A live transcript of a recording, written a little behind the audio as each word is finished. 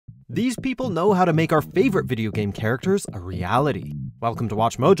These people know how to make our favorite video game characters a reality. Welcome to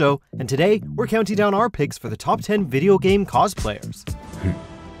Watch Mojo, and today we're counting down our picks for the top 10 video game cosplayers.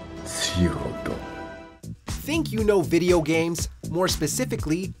 Think you know video games? More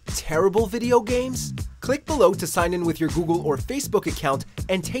specifically, terrible video games? Click below to sign in with your Google or Facebook account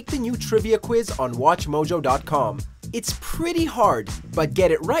and take the new trivia quiz on WatchMojo.com. It's pretty hard, but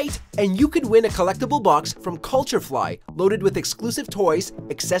get it right and you could win a collectible box from Culturefly loaded with exclusive toys,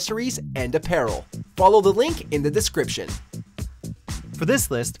 accessories, and apparel. Follow the link in the description. For this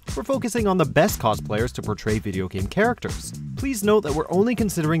list, we're focusing on the best cosplayers to portray video game characters. Please note that we're only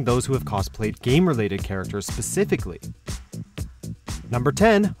considering those who have cosplayed game-related characters specifically. Number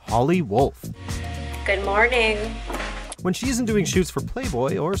 10, Holly Wolf. Good morning. When she isn't doing shoots for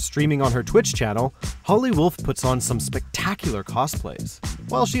Playboy or streaming on her Twitch channel, Holly Wolf puts on some spectacular cosplays.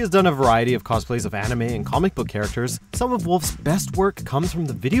 While she has done a variety of cosplays of anime and comic book characters, some of Wolf's best work comes from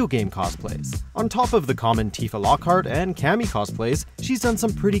the video game cosplays. On top of the common Tifa Lockhart and Cammy cosplays, she's done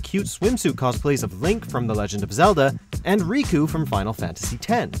some pretty cute swimsuit cosplays of Link from The Legend of Zelda and Riku from Final Fantasy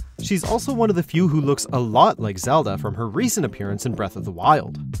X. She's also one of the few who looks a lot like Zelda from her recent appearance in Breath of the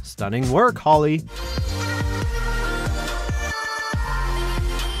Wild. Stunning work, Holly!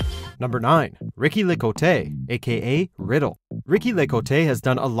 Number 9. Riki LeCotey, aka Riddle. Riki LeCotey has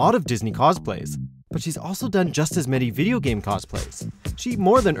done a lot of Disney cosplays, but she's also done just as many video game cosplays. She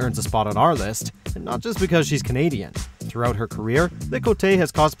more than earns a spot on our list, and not just because she's Canadian. Throughout her career, LeCotey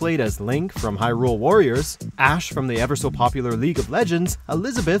has cosplayed as Link from Hyrule Warriors, Ash from the ever-so-popular League of Legends,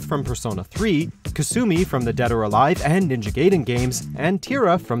 Elizabeth from Persona 3, Kasumi from the Dead or Alive and Ninja Gaiden games, and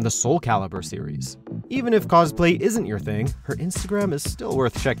Tira from the Soul Calibur series. Even if cosplay isn't your thing, her Instagram is still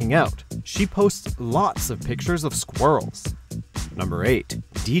worth checking out. She posts lots of pictures of squirrels. Number 8.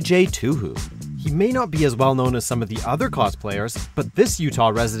 DJtouhou. He may not be as well known as some of the other cosplayers, but this Utah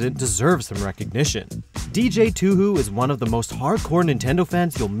resident deserves some recognition. DJtouhou is one of the most hardcore Nintendo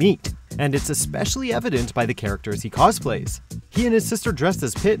fans you'll meet, and it's especially evident by the characters he cosplays. He and his sister dressed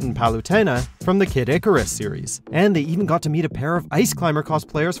as Pit and Palutena from the Kid Icarus series, and they even got to meet a pair of Ice Climber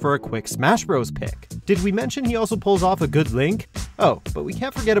cosplayers for a quick Smash Bros pick. Did we mention he also pulls off a good Link? Oh, but we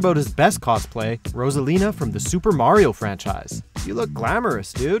can't forget about his best cosplay, Rosalina from the Super Mario franchise. You look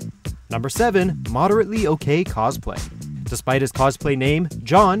glamorous, dude. Number 7, Moderately Okay Cosplay. Despite his cosplay name,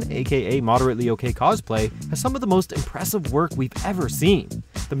 John, aka Moderately Okay Cosplay, has some of the most impressive work we've ever seen.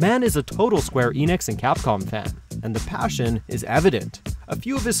 The man is a total Square Enix and Capcom fan, and the passion is evident. A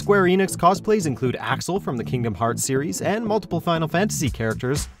few of his Square Enix cosplays include Axel from the Kingdom Hearts series and multiple Final Fantasy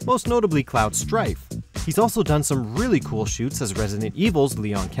characters, most notably Cloud Strife. He's also done some really cool shoots as Resident Evil's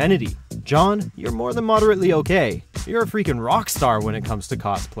Leon Kennedy. John, you're more than moderately okay. You're a freaking rock star when it comes to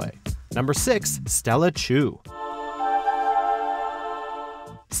cosplay. Number 6, Stella Chuu.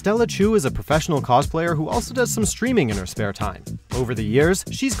 Stella Chuu is a professional cosplayer who also does some streaming in her spare time. Over the years,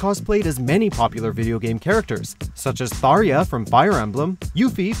 she's cosplayed as many popular video game characters, such as Tharia from Fire Emblem,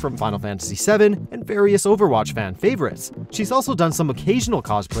 Yuffie from Final Fantasy VII, and various Overwatch fan favorites. She's also done some occasional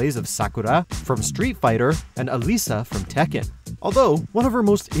cosplays of Sakura from Street Fighter and Alisa from Tekken. Although, one of her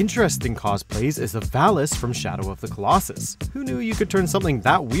most interesting cosplays is of Valis from Shadow of the Colossus. Who knew you could turn something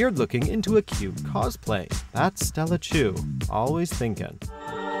that weird looking into a cute cosplay? That's Stella Chuu, always thinking.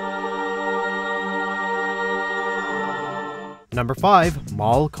 Number 5,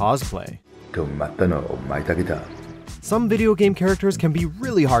 Maul Cosplay. Some video game characters can be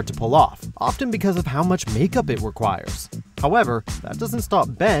really hard to pull off, often because of how much makeup it requires. However, that doesn't stop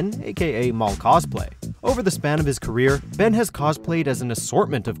Ben, aka Maul Cosplay. Over the span of his career, Ben has cosplayed as an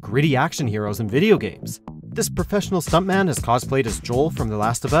assortment of gritty action heroes in video games. This professional stuntman has cosplayed as Joel from The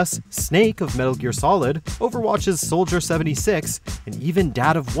Last of Us, Snake of Metal Gear Solid, Overwatch's Soldier 76, and even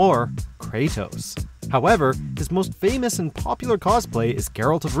Dad of War, Kratos. However, his most famous and popular cosplay is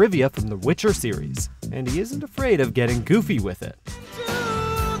Geralt of Rivia from the Witcher series, and he isn't afraid of getting goofy with it.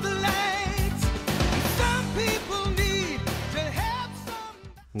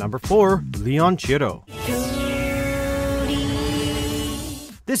 Number 4, Leon Chiro.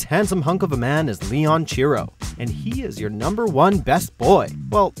 This handsome hunk of a man is Leon Chiro, and he is your number 1 best boy.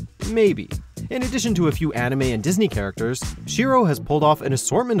 Well, maybe. In addition to a few anime and Disney characters, Chiro has pulled off an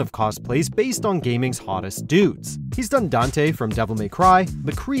assortment of cosplays based on gaming's hottest dudes. He's done Dante from Devil May Cry,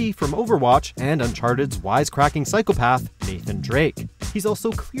 McCree from Overwatch, and Uncharted's wisecracking psychopath, Nathan Drake. He's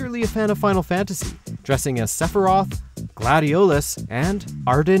also clearly a fan of Final Fantasy, dressing as Sephiroth, Gladiolus, and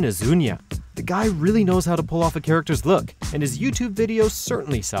Arden Azunia. The guy really knows how to pull off a character's look, and his YouTube videos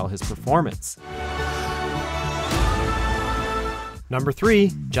certainly sell his performance. Number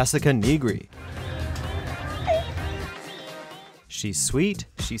 3, Jessica Nigri. She's sweet,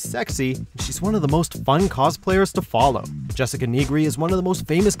 she's sexy, and she's one of the most fun cosplayers to follow. Jessica Nigri is one of the most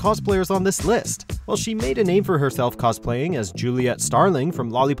famous cosplayers on this list. While she made a name for herself cosplaying as Juliet Starling from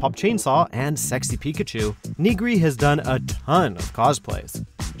Lollipop Chainsaw and Sexy Pikachu, Nigri has done a ton of cosplays.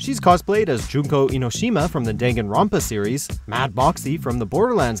 She's cosplayed as Junko Inoshima from the Danganronpa series, Mad Moxie from the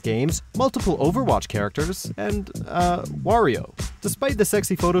Borderlands games, multiple Overwatch characters, and, Wario. Despite the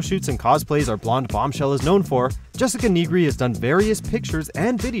sexy photo shoots and cosplays our blonde bombshell is known for, Jessica Nigri has done various pictures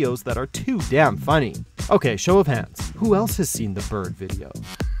and videos that are too damn funny. Okay, show of hands. Who else has seen the bird video?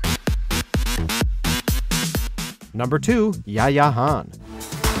 Number 2, Yaya Han.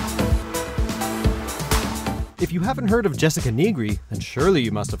 If you haven't heard of Jessica Nigri, then surely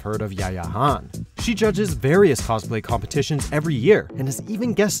you must have heard of Yaya Han. She judges various cosplay competitions every year and has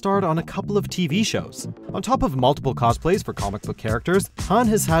even guest starred on a couple of TV shows. On top of multiple cosplays for comic book characters, Han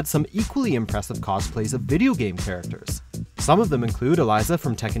has had some equally impressive cosplays of video game characters. Some of them include Eliza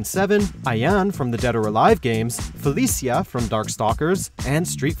from Tekken 7, Ayan from the Dead or Alive games, Felicia from Darkstalkers, and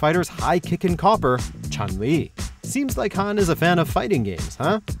Street Fighter's high kickin' copper, Chun-Li. Seems like Han is a fan of fighting games,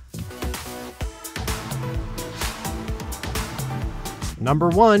 huh? Number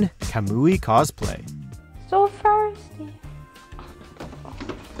 1, Kamui Cosplay. So thirsty.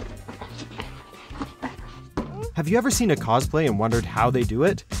 Have you ever seen a cosplay and wondered how they do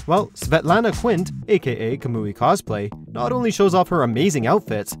it? Well, Svetlana Quint, aka Kamui Cosplay, not only shows off her amazing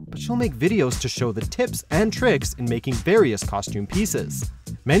outfits, but she'll make videos to show the tips and tricks in making various costume pieces.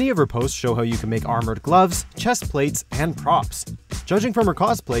 Many of her posts show how you can make armored gloves, chest plates, and props. Judging from her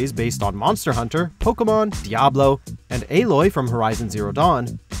cosplays based on Monster Hunter, Pokemon, Diablo, and Aloy from Horizon Zero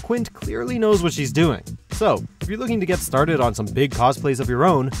Dawn, Quint clearly knows what she's doing. So, if you're looking to get started on some big cosplays of your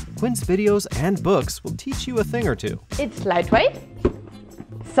own, Quint's videos and books will teach you a thing or two. It's lightweight,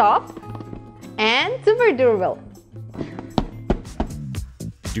 soft, and super durable.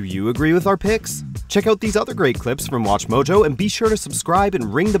 Do you agree with our picks? Check out these other great clips from WatchMojo and be sure to subscribe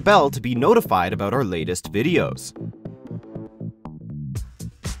and ring the bell to be notified about our latest videos.